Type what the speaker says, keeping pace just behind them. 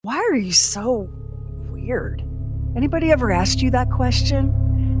Why are you so weird? Anybody ever asked you that question?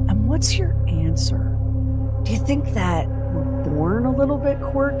 And what's your answer? Do you think that we're born a little bit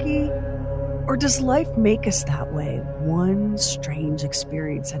quirky? Or does life make us that way, one strange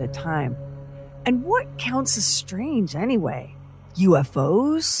experience at a time? And what counts as strange anyway?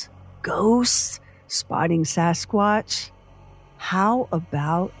 UFOs? Ghosts? Spotting Sasquatch? How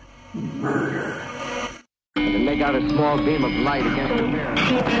about murder? And make out a small beam of light against the mirror.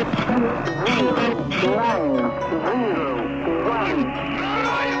 1.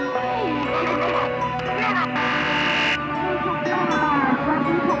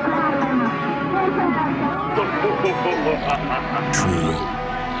 Truly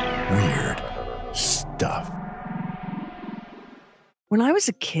weird stuff. When I was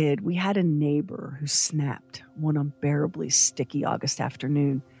a kid, we had a neighbor who snapped one unbearably sticky August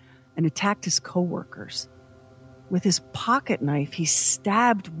afternoon and attacked his coworkers. With his pocket knife, he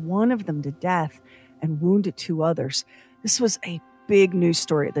stabbed one of them to death and wounded 2 others. This was a big news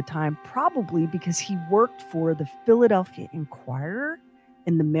story at the time, probably because he worked for the Philadelphia Inquirer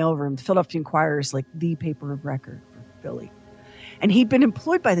in the mailroom. The Philadelphia Inquirer is like the paper of record for Philly. And he'd been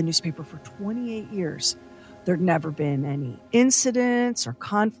employed by the newspaper for 28 years. There'd never been any incidents or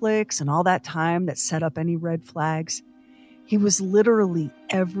conflicts in all that time that set up any red flags. He was literally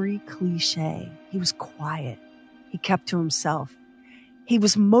every cliche. He was quiet. He kept to himself. He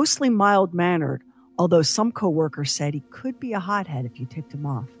was mostly mild-mannered, although some coworkers said he could be a hothead if you ticked him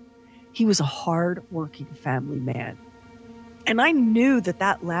off. He was a hard-working family man. And I knew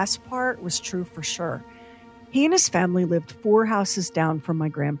that last part was true for sure. He and his family lived 4 houses down from my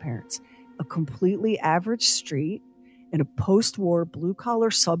grandparents, a completely average street in a post-war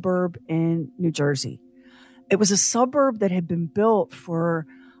blue-collar suburb in New Jersey. It was a suburb that had been built for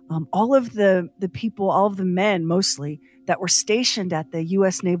all of the people, all of the men mostly, that were stationed at the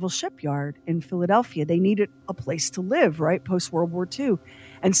U.S. Naval Shipyard in Philadelphia. They needed a place to live, right, post-World War II.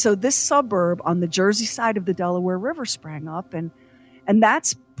 And so this suburb on the Jersey side of the Delaware River sprang up, and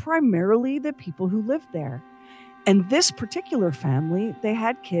that's primarily the people who lived there. And this particular family, they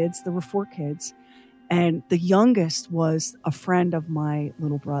had kids. There were 4 kids. And the youngest was a friend of my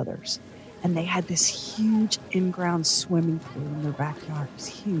little brother's. And they had this huge in-ground swimming pool in their backyard. It was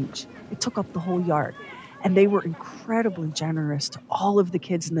huge. It took up the whole yard. And they were incredibly generous to all of the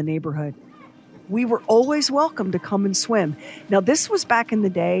kids in the neighborhood. We were always welcome to come and swim. Now, this was back in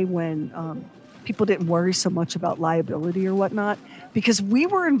the day when people didn't worry so much about liability or whatnot, because we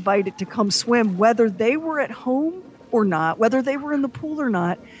were invited to come swim whether they were at home or not, whether they were in the pool or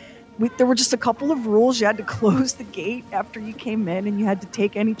not. There were just a couple of rules. You had to close the gate after you came in, and you had to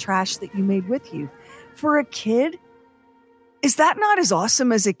take any trash that you made with you. For a kid, is that not as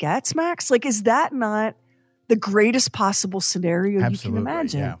awesome as it gets, Max? Like, is that not the greatest possible scenario you can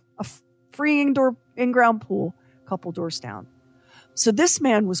imagine? Yeah. A free in-ground pool, a couple doors down. So this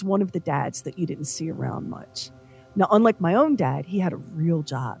man was one of the dads that you didn't see around much. Now, unlike my own dad, he had a real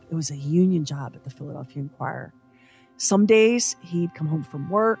job. It was a union job at the Philadelphia Inquirer. Some days he'd come home from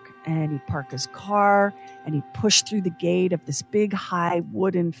work and he'd park his car and he'd push through the gate of this big high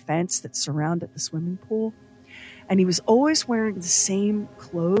wooden fence that surrounded the swimming pool. And he was always wearing the same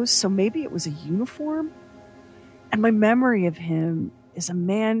clothes, so maybe it was a uniform. And my memory of him is a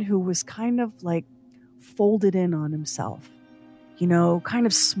man who was kind of like folded in on himself, you know, kind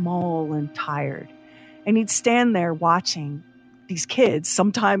of small and tired. And he'd stand there watching these kids,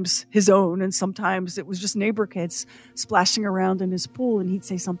 sometimes his own, and sometimes it was just neighbor kids splashing around in his pool. And he'd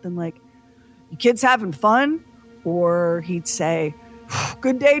say something like, "You kids having fun?" Or he'd say,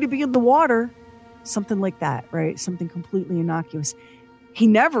 "Good day to be in the water." Something like that, right? Something completely innocuous. He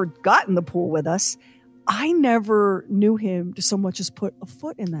never got in the pool with us. I never knew him to so much as put a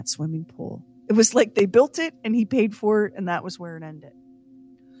foot in that swimming pool. It was like they built it and he paid for it, and that was where it ended.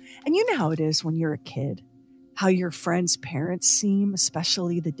 And you know how it is when you're a kid, how your friends' parents seem,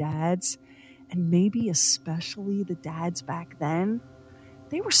 especially the dads, and maybe especially the dads back then.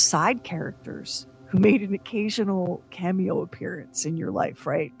 They were side characters who made an occasional cameo appearance in your life,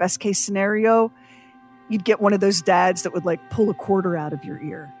 right? Best case scenario, you'd get one of those dads that would like pull a quarter out of your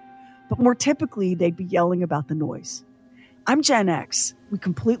ear. But more typically, they'd be yelling about the noise. I'm Gen X. We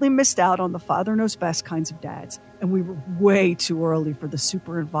completely missed out on the father knows best kinds of dads, and we were way too early for the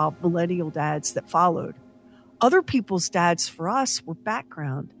super involved millennial dads that followed. Other people's dads for us were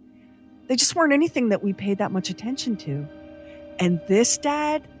background. They just weren't anything that we paid that much attention to. And this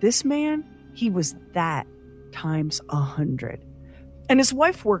dad, this man, he was that times 100. And his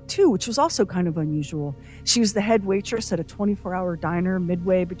wife worked too, which was also kind of unusual. She was the head waitress at a 24-hour diner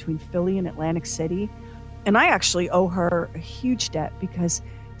midway between Philly and Atlantic City. And I actually owe her a huge debt because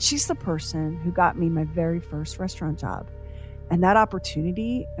She's the person who got me my very first restaurant job. And that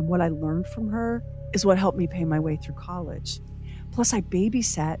opportunity and what I learned from her is what helped me pay my way through college. Plus, I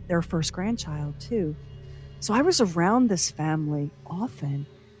babysat their first grandchild, too. So I was around this family often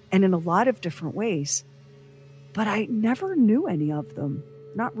and in a lot of different ways. But I never knew any of them.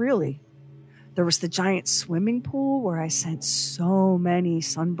 Not really. There was the giant swimming pool where I spent so many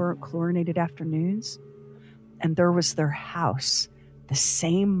sunburnt, chlorinated afternoons. And there was their house, the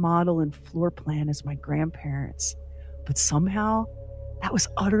same model and floor plan as my grandparents. But somehow, that was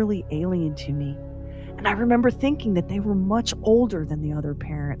utterly alien to me. And I remember thinking that they were much older than the other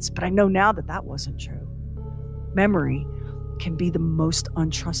parents, but I know now that that wasn't true. Memory can be the most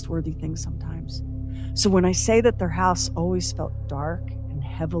untrustworthy thing sometimes. So when I say that their house always felt dark and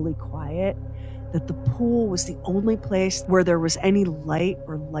heavily quiet, that the pool was the only place where there was any light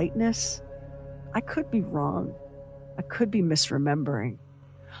or lightness, I could be wrong. I could be misremembering.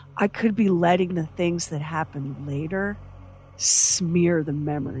 I could be letting the things that happened later smear the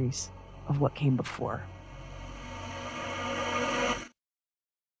memories of what came before.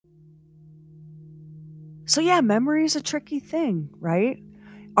 So yeah, memory is a tricky thing, right?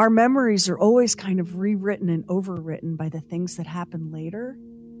 Our memories are always kind of rewritten and overwritten by the things that happen later.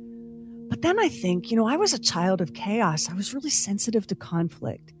 But then I think, I was a child of chaos. I was really sensitive to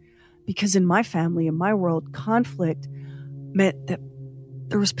conflict because in my family, in my world, conflict meant that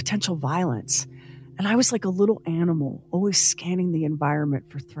there was potential violence. And I was like a little animal, always scanning the environment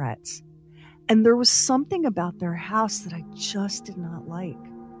for threats. And there was something about their house that I just did not like.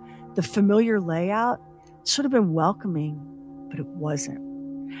 The familiar layout should have been welcoming, but it wasn't.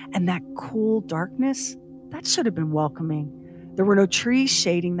 And that cool darkness, that should have been welcoming. There were no trees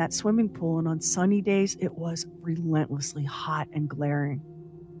shading that swimming pool, and on sunny days, it was relentlessly hot and glaring.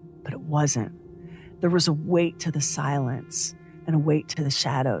 But it wasn't. There was a weight to the silence and a weight to the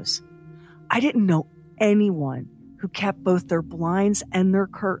shadows. I didn't know anyone who kept both their blinds and their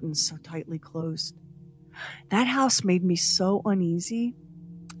curtains so tightly closed. That house made me so uneasy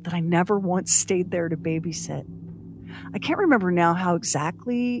that I never once stayed there to babysit. I can't remember now how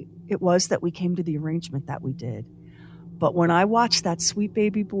exactly it was that we came to the arrangement that we did. But when I watched that sweet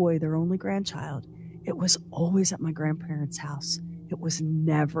baby boy, their only grandchild, it was always at my grandparents' house. It was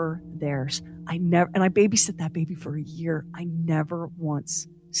never theirs. And I babysat that baby for a year. I never once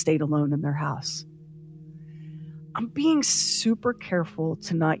stayed alone in their house. I'm being super careful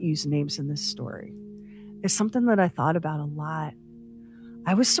to not use names in this story. It's something that I thought about a lot.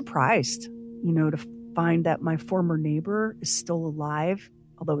 I was surprised, to find that my former neighbor is still alive,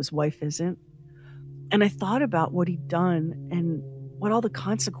 although his wife isn't. And I thought about what he'd done and what all the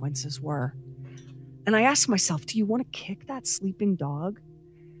consequences were. And I asked myself, do you want to kick that sleeping dog?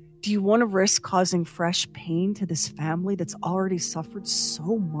 Do you want to risk causing fresh pain to this family that's already suffered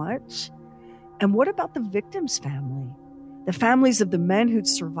so much? And what about the victim's family? The families of the men who'd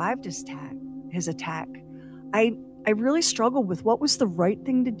survived his attack? I really struggled with what was the right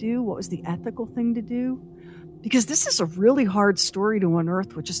thing to do, what was the ethical thing to do. Because this is a really hard story to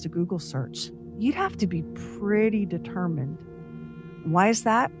unearth with just a Google search. You'd have to be pretty determined. Why is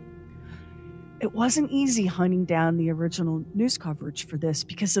that? It wasn't easy hunting down the original news coverage for this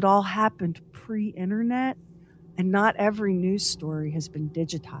because it all happened pre-internet and not every news story has been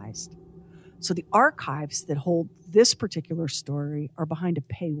digitized. So the archives that hold this particular story are behind a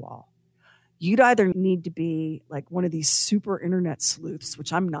paywall. You'd either need to be like one of these super internet sleuths,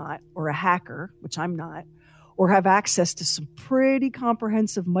 which I'm not, or a hacker, which I'm not, or have access to some pretty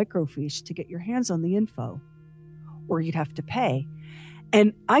comprehensive microfiche to get your hands on the info, or you'd have to pay.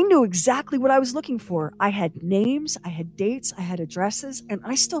 And I knew exactly what I was looking for. I had names, I had dates, I had addresses, and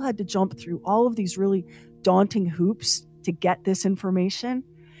I still had to jump through all of these really daunting hoops to get this information.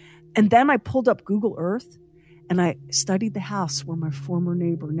 And then I pulled up Google Earth and I studied the house where my former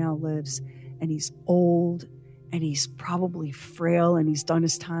neighbor now lives. And he's old and he's probably frail and he's done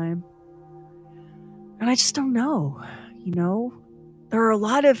his time. And I just don't know, There are a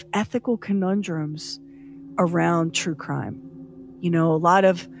lot of ethical conundrums around true crime. A lot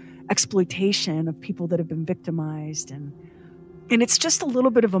of exploitation of people that have been victimized. And it's just a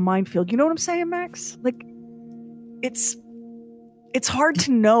little bit of a minefield. You know what I'm saying, Max? Like, it's hard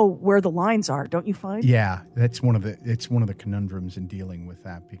to know where the lines are, don't you find? Yeah, it's one of the conundrums in dealing with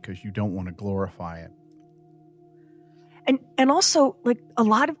that because you don't want to glorify it. And also, like, a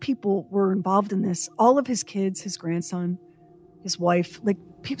lot of people were involved in this. All of his kids, his grandson, his wife, like,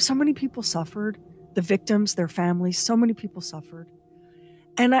 so many people suffered. The victims, their families, so many people suffered.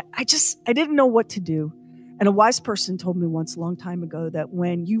 And I didn't know what to do. And a wise person told me once a long time ago that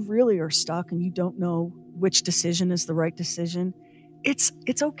when you really are stuck and you don't know which decision is the right decision,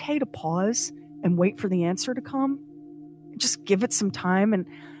 it's okay to pause and wait for the answer to come. Just give it some time.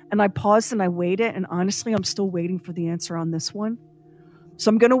 And I paused and I waited. And honestly, I'm still waiting for the answer on this one. So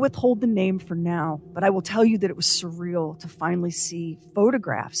I'm going to withhold the name for now, but I will tell you that it was surreal to finally see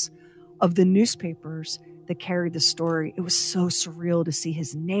photographs of the newspapers that carried the story. It was so surreal to see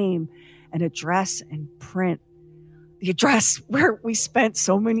his name and address in print, the address where we spent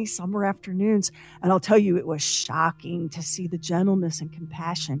so many summer afternoons. And I'll tell you, it was shocking to see the gentleness and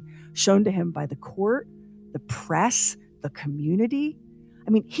compassion shown to him by the court, the press, the community.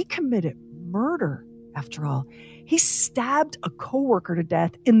 I mean, he committed murder, after all. He stabbed a coworker to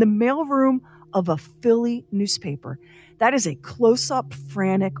death in the mailroom of a Philly newspaper. That is a close-up,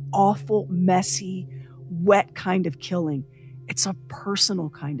 frantic, awful, messy, wet kind of killing. It's a personal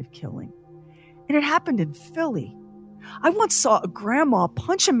kind of killing. And it happened in Philly. I once saw a grandma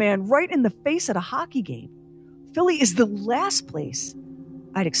punch a man right in the face at a hockey game. Philly is the last place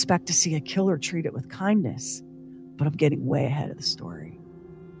I'd expect to see a killer treated with kindness, but I'm getting way ahead of the story.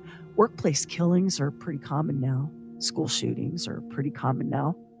 Workplace killings are pretty common now. School shootings are pretty common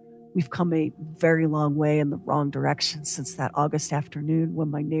now. We've come a very long way in the wrong direction since that August afternoon when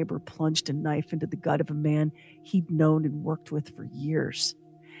my neighbor plunged a knife into the gut of a man he'd known and worked with for years.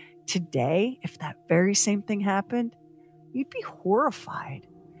 Today, if that very same thing happened, you'd be horrified.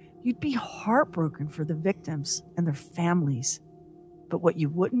 You'd be heartbroken for the victims and their families. But what you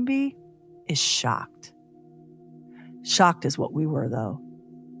wouldn't be is shocked. Shocked is what we were, though.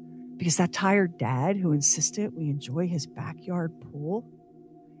 Because that tired dad who insisted we enjoy his backyard pool,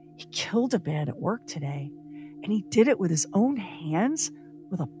 he killed a man at work today, and he did it with his own hands,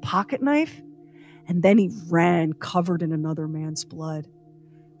 with a pocket knife, and then he ran covered in another man's blood.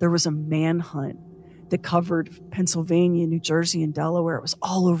 There was a manhunt that covered Pennsylvania, New Jersey, and Delaware. It was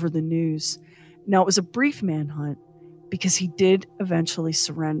all over the news. Now, it was a brief manhunt because he did eventually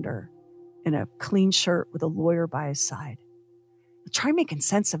surrender in a clean shirt with a lawyer by his side. Try making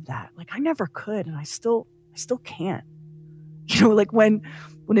sense of that. Like, I never could, and I still can't. You know, like when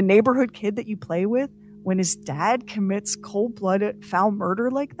a neighborhood kid that you play with, when his dad commits cold-blooded foul murder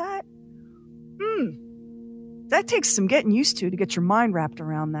like that, that takes some getting used to get your mind wrapped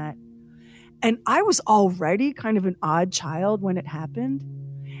around that. And I was already kind of an odd child when it happened,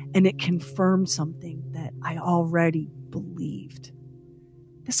 and it confirmed something that I already believed.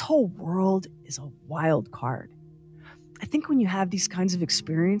 This whole world is a wild card. I think when you have these kinds of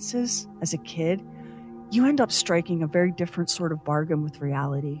experiences as a kid, you end up striking a very different sort of bargain with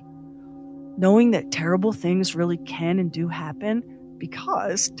reality. Knowing that terrible things really can and do happen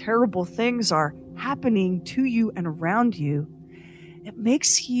because terrible things are happening to you and around you, it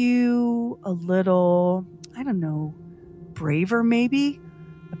makes you a little, braver maybe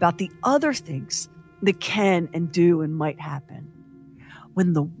about the other things that can and do and might happen.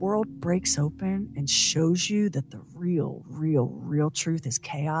 When the world breaks open and shows you that the real truth is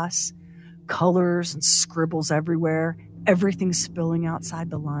chaos, colors and scribbles everywhere, everything spilling outside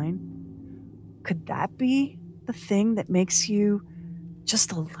the line, could that be the thing that makes you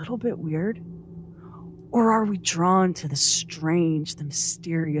just a little bit weird? Or are we drawn to the strange, the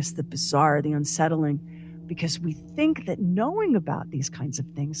mysterious, the bizarre, the unsettling, because we think that knowing about these kinds of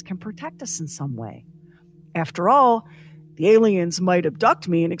things can protect us in some way? After all, the aliens might abduct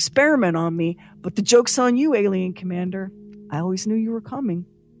me and experiment on me, but the joke's on you, alien commander. I always knew you were coming.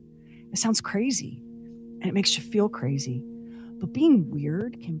 It sounds crazy, and it makes you feel crazy. But being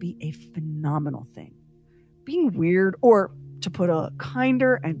weird can be a phenomenal thing. Being weird, or to put a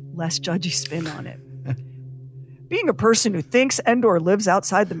kinder and less judgy spin on it, being a person who thinks and or lives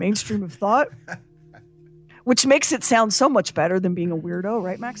outside the mainstream of thought, which makes it sound so much better than being a weirdo,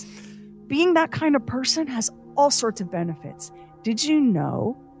 right, Max? Being that kind of person has all sorts of benefits. Did you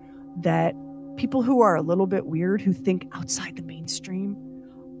know that people who are a little bit weird, who think outside the mainstream,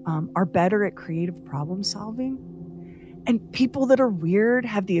 are better at creative problem solving? And people that are weird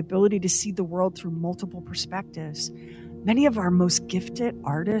have the ability to see the world through multiple perspectives. Many of our most gifted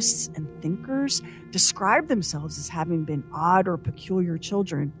artists and thinkers describe themselves as having been odd or peculiar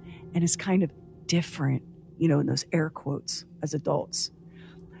children and as kind of different, in those air quotes, as adults.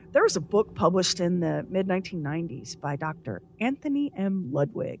 There was a book published in the mid-1990s by Dr. Anthony M.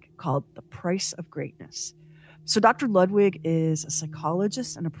 Ludwig called The Price of Greatness. So Dr. Ludwig is a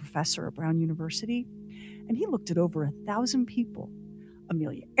psychologist and a professor at Brown University, and he looked at over 1,000 people.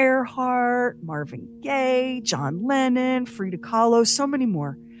 Amelia Earhart, Marvin Gaye, John Lennon, Frida Kahlo, so many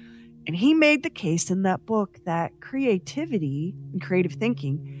more. And he made the case in that book that creativity and creative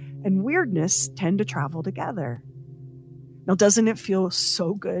thinking and weirdness tend to travel together. Now, doesn't it feel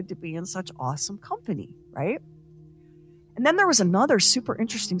so good to be in such awesome company, right? And then there was another super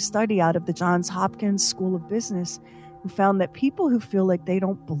interesting study out of the Johns Hopkins School of Business who found that people who feel like they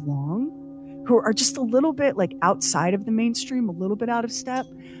don't belong, who are just a little bit like outside of the mainstream, a little bit out of step,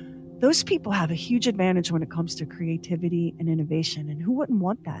 those people have a huge advantage when it comes to creativity and innovation. And who wouldn't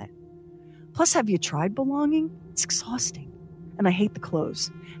want that? Plus, have you tried belonging? It's exhausting. And I hate the clothes.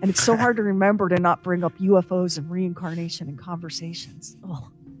 And it's so hard to remember to not bring up UFOs and reincarnation in conversations.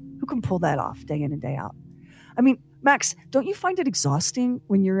 Ugh. Who can pull that off day in and day out? I mean, Max, don't you find it exhausting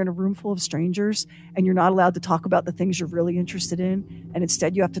when you're in a room full of strangers and you're not allowed to talk about the things you're really interested in, and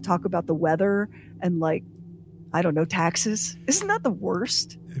instead you have to talk about the weather and, like, I don't know, taxes? Isn't that the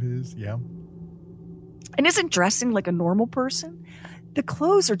worst? It is, yeah. And isn't dressing like a normal person? The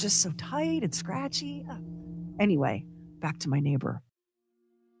clothes are just so tight and scratchy. Anyway, back to my neighbor.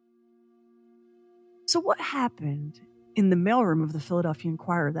 So what happened in the mailroom of the Philadelphia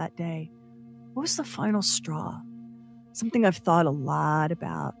Inquirer that day? What was the final straw? Something I've thought a lot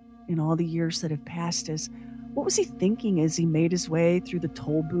about in all the years that have passed is, what was he thinking as he made his way through the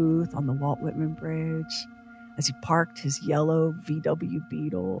toll booth on the Walt Whitman Bridge, as he parked his yellow VW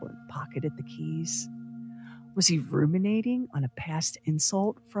Beetle and pocketed the keys? Was he ruminating on a past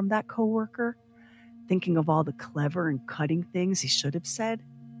insult from that coworker, thinking of all the clever and cutting things he should have said?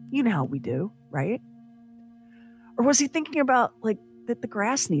 You know how we do, right? Or was he thinking about, like, that the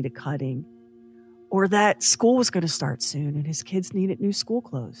grass needed cutting, or that school was going to start soon and his kids needed new school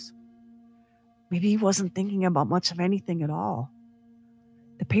clothes? Maybe he wasn't thinking about much of anything at all.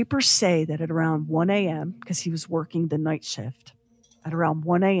 The papers say that at around 1 a.m., because he was working the night shift, at around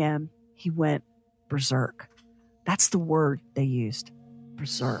 1 a.m., he went berserk. That's the word they used,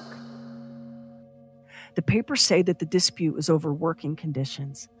 berserk. The papers say that the dispute was over working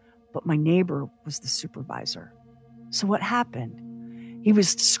conditions, but my neighbor was the supervisor. So what happened? He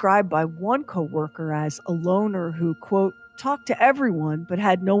was described by one coworker as a loner who, quote, talked to everyone but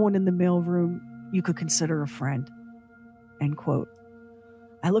had no one in the mailroom you could consider a friend, end quote.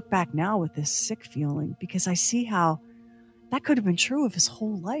 I look back now with this sick feeling because I see how that could have been true of his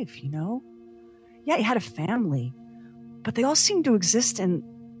whole life, you know? Yeah, he had a family, but they all seemed to exist in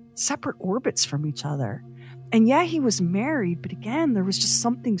separate orbits from each other. And yeah, he was married, but again, there was just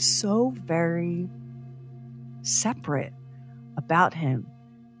something so very separate about him.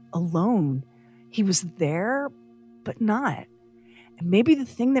 Alone. He was there, but not. And maybe the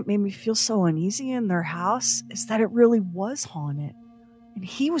thing that made me feel so uneasy in their house is that it really was haunted. And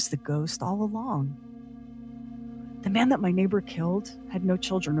he was the ghost all along. The man that my neighbor killed had no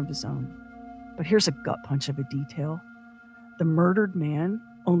children of his own. But here's a gut punch of a detail. The murdered man,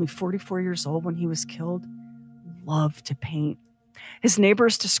 only 44 years old when he was killed, loved to paint. His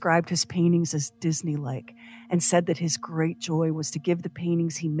neighbors described his paintings as Disney-like and said that his great joy was to give the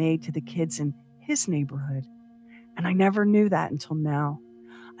paintings he made to the kids in his neighborhood. And I never knew that until now.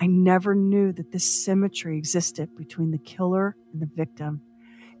 I never knew that this symmetry existed between the killer and the victim.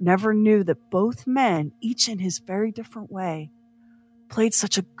 Never knew that both men, each in his very different way, played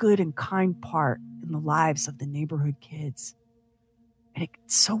such a good and kind part in the lives of the neighborhood kids. And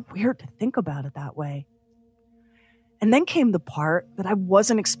it's so weird to think about it that way. And then came the part that I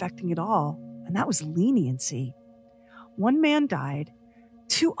wasn't expecting at all, and that was leniency. One man died,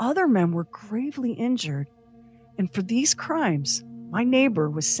 2 other men were gravely injured, and for these crimes, my neighbor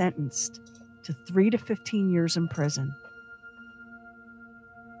was sentenced to 3 to 15 years in prison.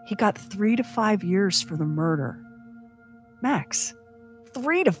 He got 3 to 5 years for the murder. Max,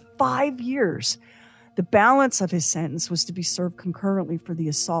 3 to 5 years. The balance of his sentence was to be served concurrently for the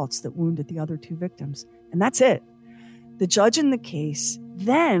assaults that wounded the other 2 victims, and that's it. The judge in the case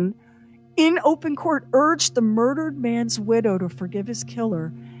then, in open court, urged the murdered man's widow to forgive his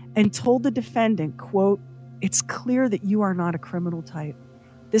killer and told the defendant, quote, "It's clear that you are not a criminal type.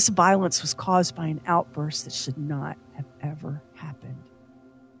 This violence was caused by an outburst that should not have ever happened."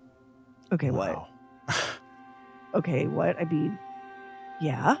 Okay, wow. What? Okay, what? I mean,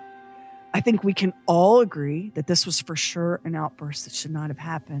 yeah. I think we can all agree that this was for sure an outburst that should not have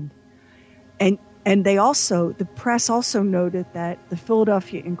happened. And the press also noted that the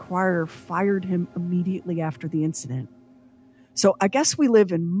Philadelphia Inquirer fired him immediately after the incident. So I guess we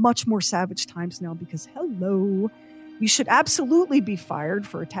live in much more savage times now because, hello, you should absolutely be fired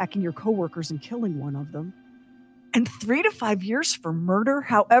for attacking your coworkers and killing one of them. And 3 to 5 years for murder,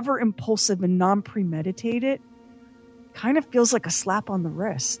 however impulsive and non-premeditated, kind of feels like a slap on the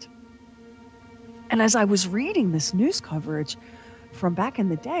wrist. And as I was reading this news coverage from back in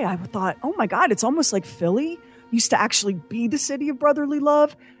the day, I thought, oh my God, it's almost like Philly used to actually be the city of brotherly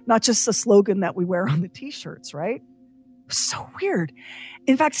love, not just a slogan that we wear on the t-shirts, right? It was so weird.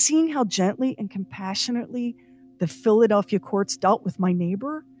 In fact, seeing how gently and compassionately the Philadelphia courts dealt with my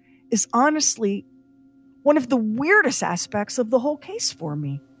neighbor is honestly one of the weirdest aspects of the whole case for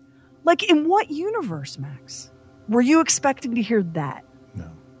me. Like, in what universe, Max? Were you expecting to hear that? No.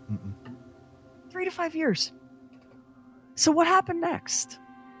 Mm-mm. 3 to 5 years. So what happened next?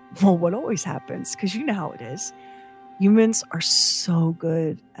 Well, what always happens, because you know how it is. Humans are so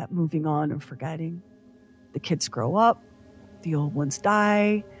good at moving on and forgetting. The kids grow up. The old ones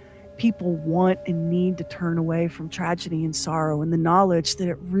die. People want and need to turn away from tragedy and sorrow and the knowledge that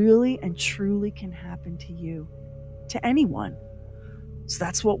it really and truly can happen to you, to anyone. So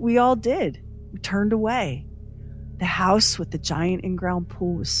that's what we all did. We turned away. The house with the giant in-ground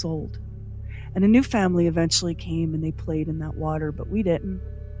pool was sold. And a new family eventually came and they played in that water, but we didn't.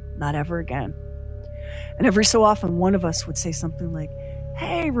 Not ever again. And every so often, one of us would say something like,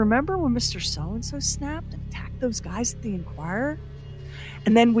 "Hey, remember when Mr. So-and-so snapped and attacked those guys at the Enquirer?"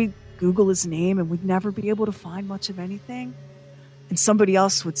 And then we'd Google his name and we'd never be able to find much of anything. And somebody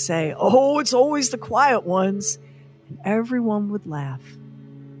else would say, "Oh, it's always the quiet ones." And everyone would laugh.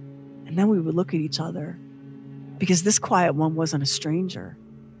 And then we would look at each other, because this quiet one wasn't a stranger.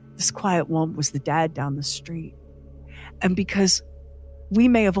 This quiet one was the dad down the street. And because we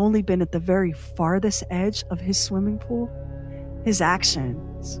may have only been at the very farthest edge of his swimming pool, his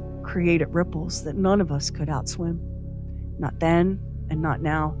actions created ripples that none of us could outswim. Not then and not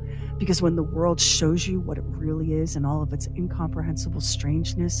now, because when the world shows you what it really is and all of its incomprehensible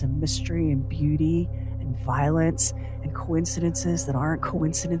strangeness and mystery and beauty and violence and coincidences that aren't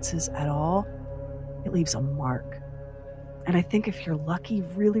coincidences at all, it leaves a mark. And I think if you're lucky,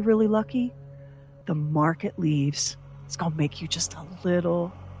 really, really lucky, the mark it leaves is going to make you just a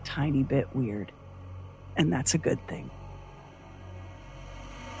little tiny bit weird. And that's a good thing.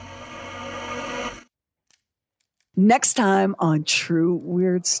 Next time on True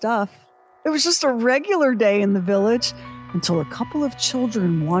Weird Stuff, it was just a regular day in the village until a couple of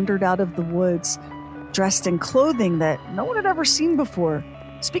children wandered out of the woods dressed in clothing that no one had ever seen before,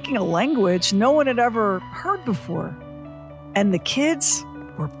 speaking a language no one had ever heard before. And the kids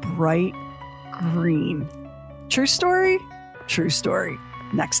were bright green. True story? True story.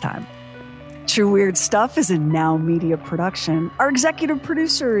 Next time. True Weird Stuff is a Now Media production. Our executive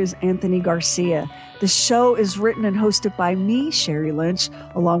producer is Anthony Garcia. The show is written and hosted by me, Sherry Lynch,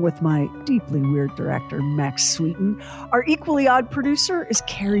 along with my deeply weird director, Max Sweeten. Our equally odd producer is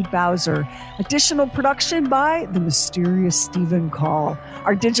Carrie Bowser. Additional production by the mysterious Stephen Call.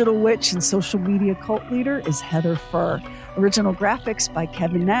 Our digital witch and social media cult leader is Heather Furr. Original graphics by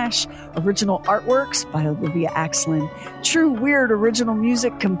Kevin Nash. Original artworks by Olivia Axlin. True Weird original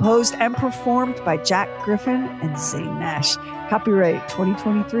music composed and performed by Jack Griffin and Zane Nash. Copyright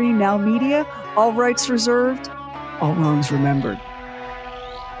 2023 Now Media. All rights reserved. All wrongs remembered.